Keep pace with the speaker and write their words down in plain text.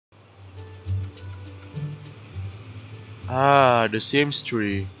The Sims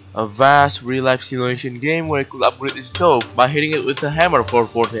 3. A vast real-life simulation game where you could upgrade the stove by hitting it with a hammer for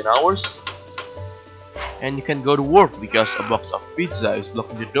 14 hours. And you can go to work because a box of pizza is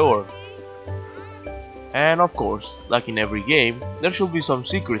blocking the door. And of course, like in every game, there should be some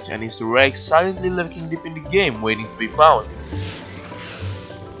secrets and Easter eggs silently lurking deep in the game waiting to be found.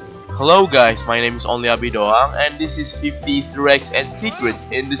 Hello guys, my name is onlyabidoang and this is 50 Easter eggs and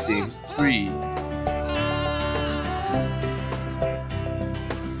secrets in The Sims 3.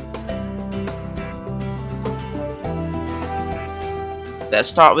 Let's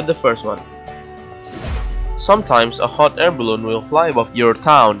start with the first one. Sometimes a hot air balloon will fly above your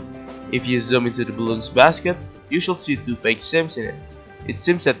town. If you zoom into the balloon's basket, you should see two fake Sims in it. It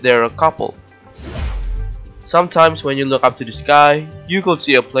seems that they're a couple. Sometimes when you look up to the sky, you could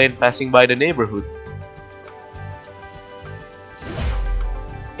see a plane passing by the neighborhood.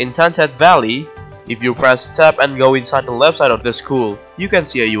 In Sunset Valley, if you press tab and go inside the left side of the school, you can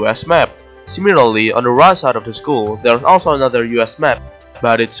see a US map. Similarly, on the right side of the school, there's also another US map,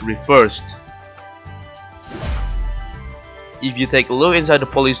 but it's reversed. If you take a look inside the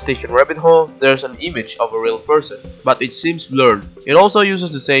police station rabbit hole, there's an image of a real person, but it seems blurred. It also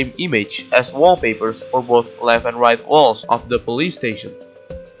uses the same image as wallpapers for both left and right walls of the police station.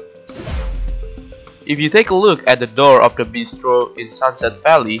 If you take a look at the door of the bistro in Sunset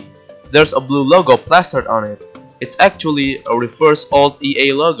Valley, there's a blue logo plastered on it. It's actually a reverse old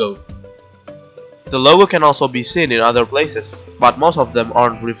EA logo. The logo can also be seen in other places, but most of them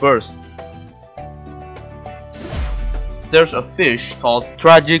aren't reversed. There's a fish called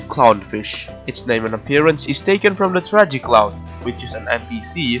Tragic Clownfish. Its name and appearance is taken from the Tragic Clown, which is an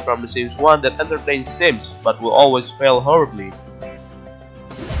NPC from The Sims 1 that entertains Sims but will always fail horribly.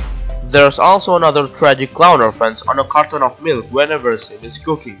 There's also another Tragic Clown reference on a carton of milk whenever a Sim is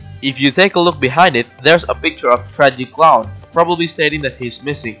cooking. If you take a look behind it, there's a picture of Tragic Clown, probably stating that he's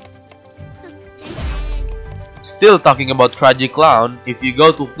missing. Still talking about Tragic Clown, if you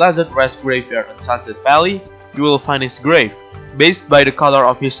go to Pleasant Rest Graveyard in Sunset Valley, you will find his grave. Based by the color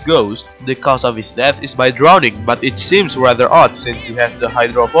of his ghost, the cause of his death is by drowning, but it seems rather odd since he has the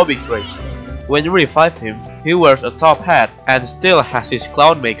hydrophobic trait. When you revive him, he wears a top hat and still has his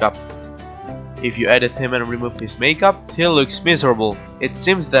clown makeup. If you edit him and remove his makeup, he looks miserable. It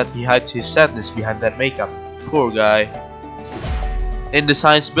seems that he hides his sadness behind that makeup. Poor guy. In the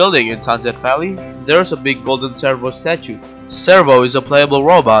science building in Sunset Valley, there's a big golden servo statue. Servo is a playable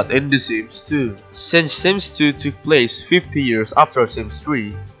robot in The Sims 2. Since Sims 2 took place 50 years after Sims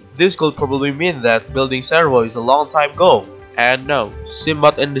 3, this could probably mean that building Servo is a long time ago. And no,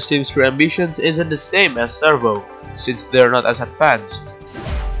 Simbot in The Sims 3 Ambitions isn't the same as Servo, since they're not as advanced.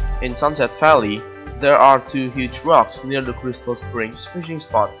 In Sunset Valley, there are two huge rocks near the Crystal Springs fishing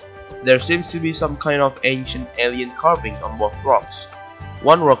spot. There seems to be some kind of ancient alien carvings on both rocks.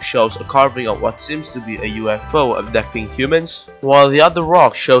 One rock shows a carving of what seems to be a UFO abducting humans, while the other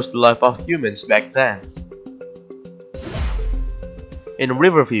rock shows the life of humans back then. In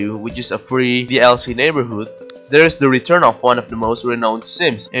Riverview, which is a free DLC neighborhood, there is the return of one of the most renowned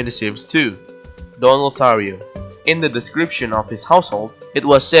Sims in The Sims 2, Don Lothario. In the description of his household, it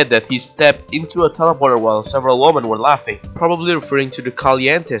was said that he stepped into a teleporter while several women were laughing, probably referring to the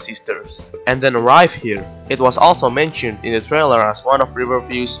Caliente sisters, and then arrived here. It was also mentioned in the trailer as one of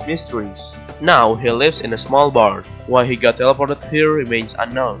Riverview's mysteries. Now he lives in a small bar. Why he got teleported here remains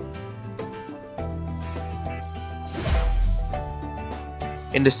unknown.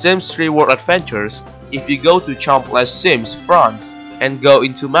 In The Sims 3 World Adventures, if you go to Champ Les Sims, France, and go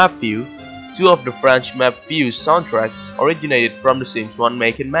into Map View, two of the French Map View's soundtracks originated from The Sims 1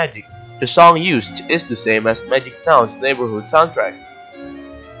 Making Magic. The song used is the same as Magic Town's neighborhood soundtrack.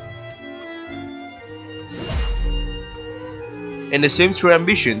 In The Sims 3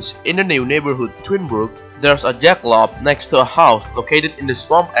 Ambitions, in the new neighborhood Twinbrook, there's a jackalope next to a house located in the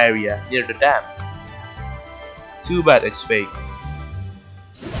swamp area near the dam. Too bad it's fake.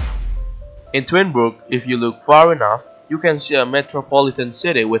 In Twinbrook, if you look far enough, you can see a metropolitan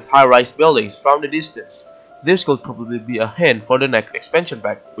city with high-rise buildings from the distance. This could probably be a hint for the next expansion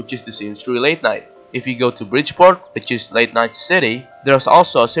pack, which is The Sims 3 Late Night. If you go to Bridgeport, which is Late Night City, there's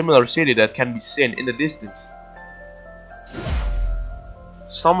also a similar city that can be seen in the distance.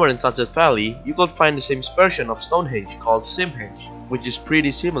 Somewhere in Sunset Valley, you could find the Sims version of Stonehenge called Simhenge, which is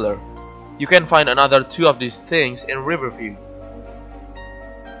pretty similar. You can find another two of these things in Riverview.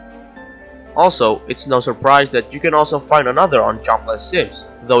 Also, it's no surprise that you can also find another on Champ Les Sims,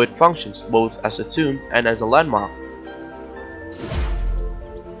 though it functions both as a tomb and as a landmark.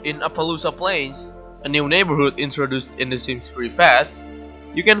 In Appaloosa Plains, a new neighborhood introduced in The Sims 3 Pets,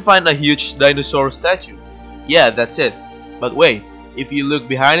 you can find a huge dinosaur statue. Yeah, that's it. But wait, if you look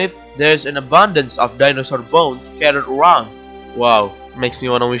behind it, there's an abundance of dinosaur bones scattered around. Wow, makes me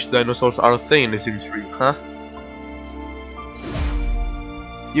wanna wish dinosaurs are a thing in The Sims 3, huh?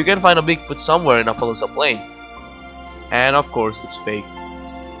 You can find a Bigfoot somewhere in Appaloosa Plains. And of course, it's fake.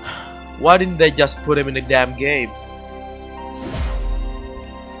 Why didn't they just put him in the damn game?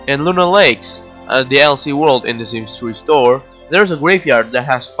 In Lunar Lakes, at the LC World in the Sims 3 store, there's a graveyard that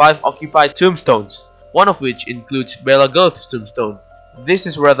has 5 occupied tombstones, one of which includes Bella Goth's tombstone. This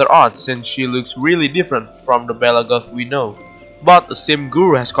is rather odd since she looks really different from the Bella Goth we know. But the Sim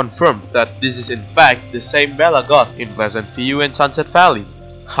Guru has confirmed that this is in fact the same Bella Goth in Pleasant View and Sunset Valley.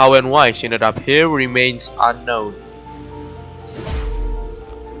 How and why she ended up here remains unknown.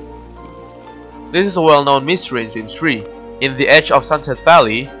 This is a well-known mystery in Sims 3. In the edge of Sunset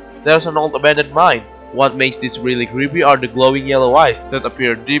Valley, there's an old abandoned mine. What makes this really creepy are the glowing yellow eyes that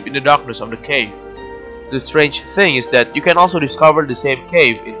appear deep in the darkness of the cave. The strange thing is that you can also discover the same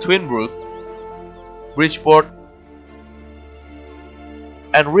cave in Twinbrook, Bridgeport,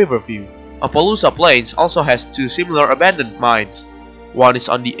 and Riverview. Appaloosa Plains also has 2 similar abandoned mines. One is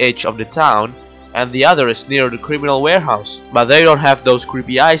on the edge of the town, and the other is near the criminal warehouse, but they don't have those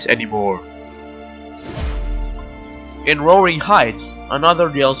creepy eyes anymore. In Roaring Heights, another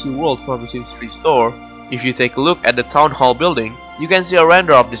DLC world from the Sims 3 store, if you take a look at the Town Hall building, you can see a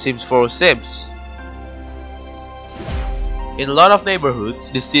render of the Sims 4 Sims. In a lot of neighborhoods,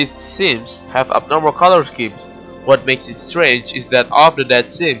 deceased Sims have abnormal color schemes. What makes it strange is that all of the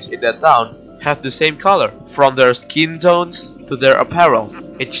dead Sims in that town have the same color, from their skin tones to their apparel.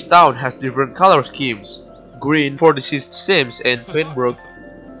 Each town has different color schemes. Green for deceased Sims in Twinbrook,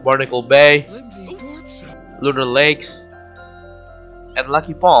 Barnacle Bay, Lunar Lakes, and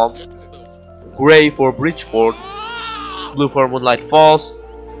Lucky Palm. Gray for Bridgeport, blue for Moonlight Falls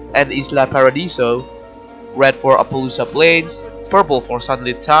and Isla Paradiso, red for Appaloosa Plains, purple for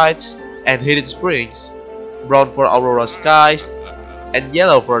Sunlit Tides and Hidden Springs, brown for Aurora Skies, and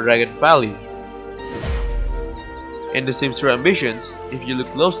yellow for Dragon Valley. In The Sims 3 Ambitions, if you look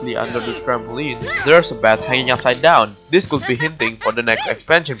closely under the trampoline, there's a bat hanging upside down. This could be hinting for the next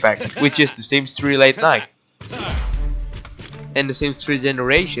expansion pack, which is The Sims 3 Late Night. In The Sims 3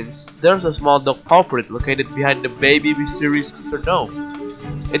 Generations, there's a small dog culprit located behind the baby mysterious Mr. Gnome.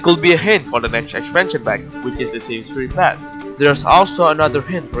 It could be a hint for the next expansion pack, which is The Sims 3 Pets. There's also another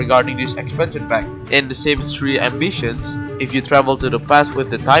hint regarding this expansion pack. In The Sims 3 Ambitions, if you travel to the past with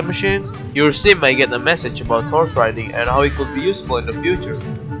the time machine, your sim may get a message about horse riding and how it could be useful in the future.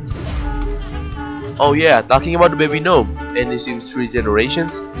 Oh yeah, talking about the baby gnome, in The Sims 3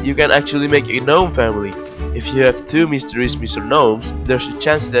 Generations, you can actually make a gnome family. If you have 2 mysterious Mr. Gnomes, there's a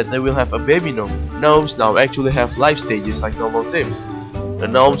chance that they will have a baby gnome. Gnomes now actually have life stages like normal Sims. The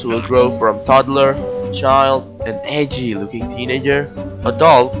gnomes will grow from toddler, child, an edgy looking teenager,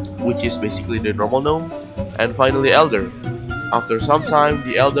 adult, which is basically the normal gnome, and finally elder. After some time,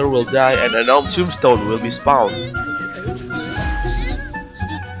 the elder will die and a gnome tombstone will be spawned.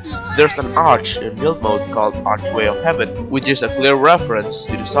 There's an arch in build mode called Archway of Heaven, which is a clear reference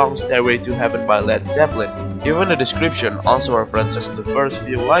to the song Stairway to Heaven by Led Zeppelin. Even the description also references the first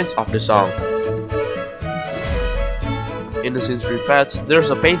few lines of the song. In The Sims 3 Pets, there's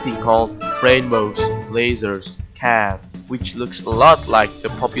a painting called Rainbows, Lasers, Cat, which looks a lot like the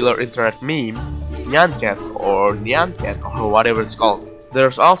popular internet meme Nyan Cat or Nyan Cat or whatever it's called.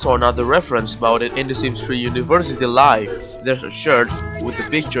 There's also another reference about it in The Sims 3 University Live. There's a shirt with a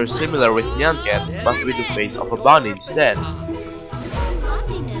picture similar with Nyan Cat but with the face of a bunny instead.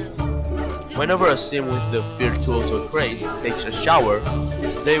 Whenever a sim with the virtuoso trait takes a shower,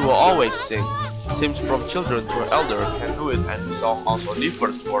 they will always sing. Sims from children to elder can do it, and the song also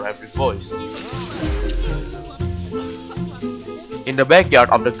differs for every voice. In the backyard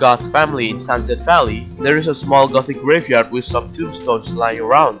of the Goth family in Sunset Valley, there is a small Gothic graveyard with some tombstones lying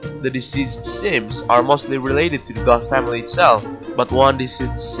around. The deceased Sims are mostly related to the Goth family itself, but one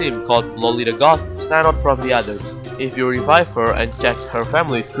deceased Sim called Lolly the Goth stands out from the others. If you revive her and check her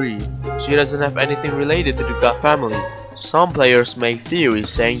family tree, she doesn't have anything related to the Goth family. Some players make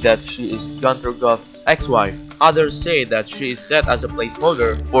theories saying that she is Gunter Goth's ex-wife. Others say that she is set as a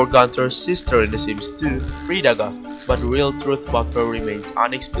placeholder for Gunter's sister in The Sims 2, Frida Goth, but the real truth about her remains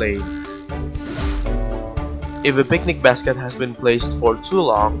unexplained. If a picnic basket has been placed for too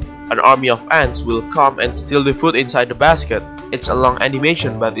long, an army of ants will come and steal the food inside the basket. It's a long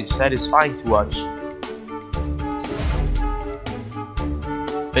animation, but it's satisfying to watch.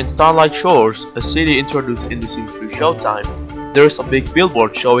 In Starlight Shores, a city introduced in The Sims 3 Showtime, there is a big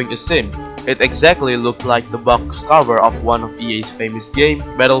billboard showing a sim. It exactly looked like the box cover of one of EA's famous game,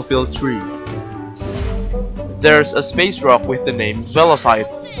 Battlefield 3. There's a space rock with the name Velocite,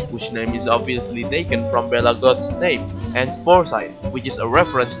 which name is obviously taken from Bella Goth's name, and Sporesite, which is a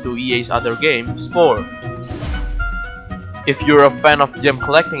reference to EA's other game, Spore. If you're a fan of gem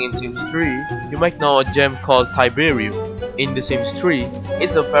collecting in Sims 3, you might know a gem called Tiberium. In The Sims 3,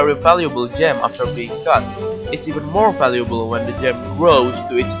 it's a very valuable gem after being cut. It's even more valuable when the gem grows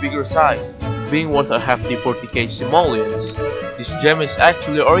to its bigger size, being worth a hefty 40k simoleons. This gem is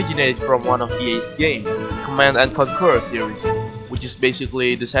actually originated from one of EA's game, Command and Conquer series, which is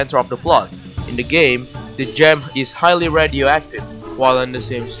basically the center of the plot. In the game, the gem is highly radioactive, while in The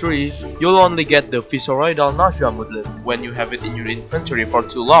Sims 3, you'll only get the visceroidal nausea moodlet when you have it in your inventory for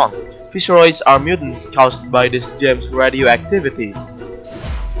too long. Visceroids are mutants caused by this gem's radioactivity.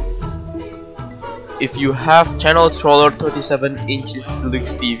 If you have channel scroller 37 inches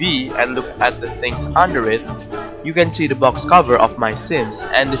deluxe TV and look at the things under it, you can see the box cover of My Sims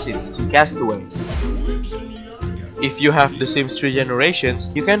and The Sims 2 Castaway. If you have The Sims 3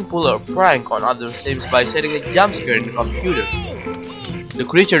 Generations, you can pull a prank on other Sims by setting a jump scare in the computer. The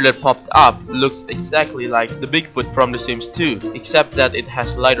creature that popped up looks exactly like the Bigfoot from The Sims 2, except that it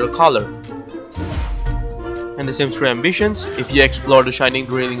has lighter color. In The Sims 3 Ambitions, if you explore the shining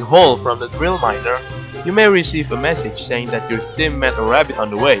drilling hole from the drill miner, you may receive a message saying that your sim met a rabbit on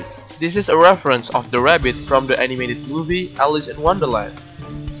the way. This is a reference of the rabbit from the animated movie Alice in Wonderland.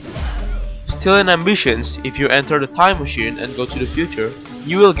 Still in Ambitions, if you enter the time machine and go to the future,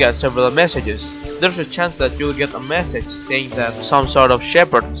 you will get several messages. There's a chance that you'll get a message saying that some sort of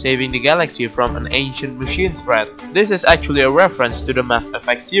shepherd saving the galaxy from an ancient machine threat. This is actually a reference to the Mass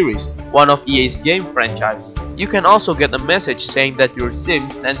Effect series, one of EA's game franchise. You can also get a message saying that your sim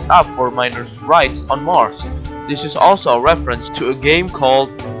stands up for miners' rights on Mars. This is also a reference to a game called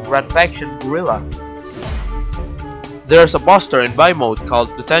Red Faction Guerrilla. There's a poster in buy mode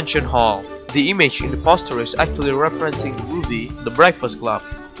called Detention Hall. The image in the poster is actually referencing the movie The Breakfast Club.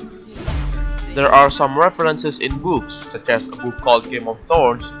 There are some references in books, such as a book called Game of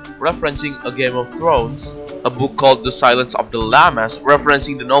Thrones, referencing a Game of Thrones, a book called The Silence of the Lambs,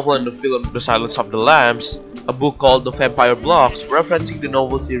 referencing the novel and the film The Silence of the Lambs, a book called The Vampire Blocks, referencing the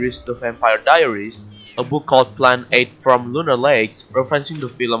novel series The Vampire Diaries, a book called Plan 8 from Lunar Lakes, referencing the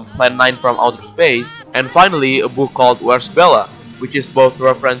film Plan 9 from Outer Space, and finally a book called Where's Bella, which is both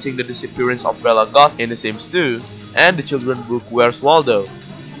referencing the disappearance of Bella Goth in The Sims 2 and the children's book Where's Waldo.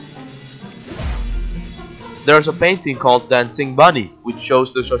 There's a painting called Dancing Bunny, which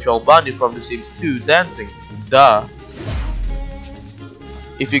shows the social bunny from The Sims 2 dancing. Duh!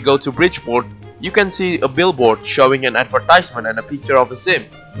 If you go to Bridgeport, you can see a billboard showing an advertisement and a picture of a sim.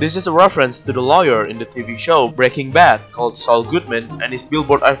 This is a reference to the lawyer in the TV show Breaking Bad called Saul Goodman and his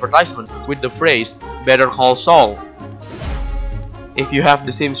billboard advertisement with the phrase, "Better call Saul." If you have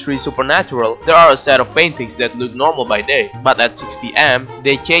The Sims 3 Supernatural, there are a set of paintings that look normal by day, but at 6 PM,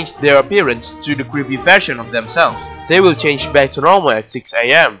 they changed their appearance to the creepy version of themselves. They will change back to normal at 6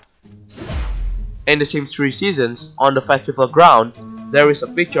 AM. In The Sims 3 Seasons, on the festival ground, there is a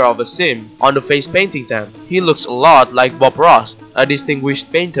picture of a sim on the face painting tab. He looks a lot like Bob Ross, a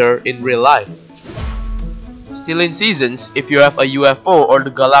distinguished painter in real life. Still in Seasons, if you have a UFO or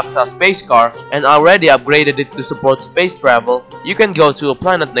the Galaxa space car and already upgraded it to support space travel, you can go to a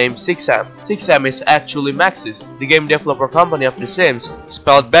planet named Sixam. Sixam is actually Maxis, the game developer company of The Sims,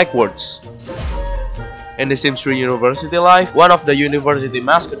 spelled backwards. In The Sims 3 University Life, one of the university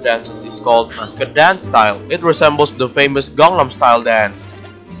mascot dances is called Mascot Dance Style. It resembles the famous Gangnam Style dance.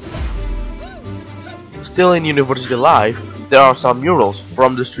 Still in University Life, there are some murals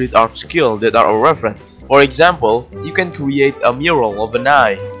from the street art skill that are a reference. For example, you can create a mural of an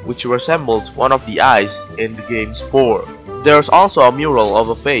eye, which resembles one of the eyes in the game Spore. There's also a mural of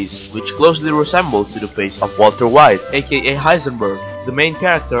a face, which closely resembles to the face of Walter White, aka Heisenberg, the main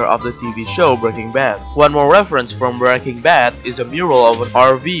character of the TV show Breaking Bad. One more reference from Breaking Bad is a mural of an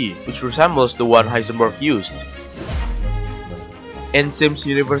RV, which resembles the one Heisenberg used. In Sims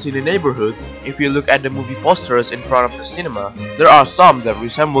University Neighborhood, if you look at the movie posters in front of the cinema, there are some that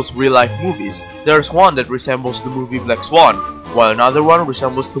resembles real-life movies. There's one that resembles the movie Black Swan, while another one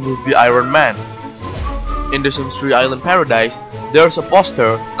resembles the movie Iron Man. In The Sims 3 Island Paradise, there's a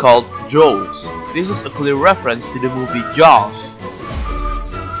poster called Jaws. This is a clear reference to the movie Jaws.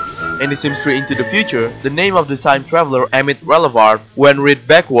 In The Sims 3 Into the Future, the name of the time traveler Amit Relevard, when read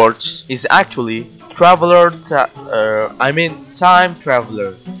backwards, is actually Time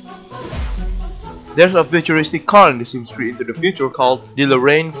Traveler. There's a futuristic car in The Sims 3 Into the Future called the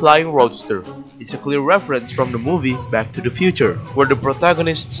Lorraine Flying Roadster. It's a clear reference from the movie Back to the Future, where the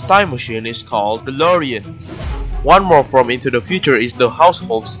protagonist's time machine is called DeLorean. One more from Into the Future is the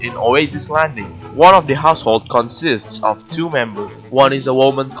households in Oasis Landing. One of the household consists of two members. One is a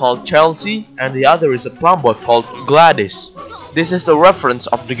woman called Chelsea and the other is a plumboy called Gladys. This is a reference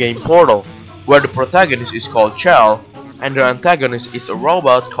of the game Portal, where the protagonist is called Chell and the antagonist is a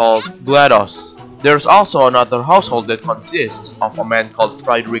robot called GLaDOS. There's also another household that consists of a man called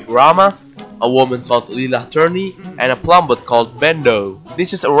Friedrich Rama, a woman called Lila Turney, and a plumbot called Bendo.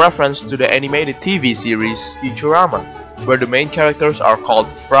 This is a reference to the animated TV series Futurama, where the main characters are called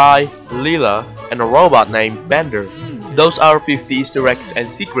Fry, Lila, and a robot named Bender. Those are 50 Easter eggs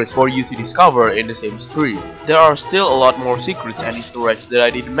and secrets for you to discover in the Sims 3. There are still a lot more secrets and Easter eggs that I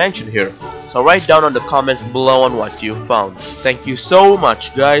didn't mention here, so write down on the comments below on what you found. Thank you so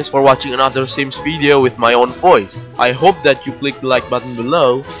much guys for watching another Sims video with my own voice. I hope that you click the like button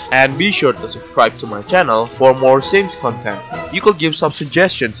below and be sure to subscribe to my channel for more Sims content. You could give some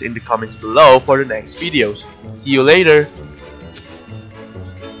suggestions in the comments below for the next videos. See you later!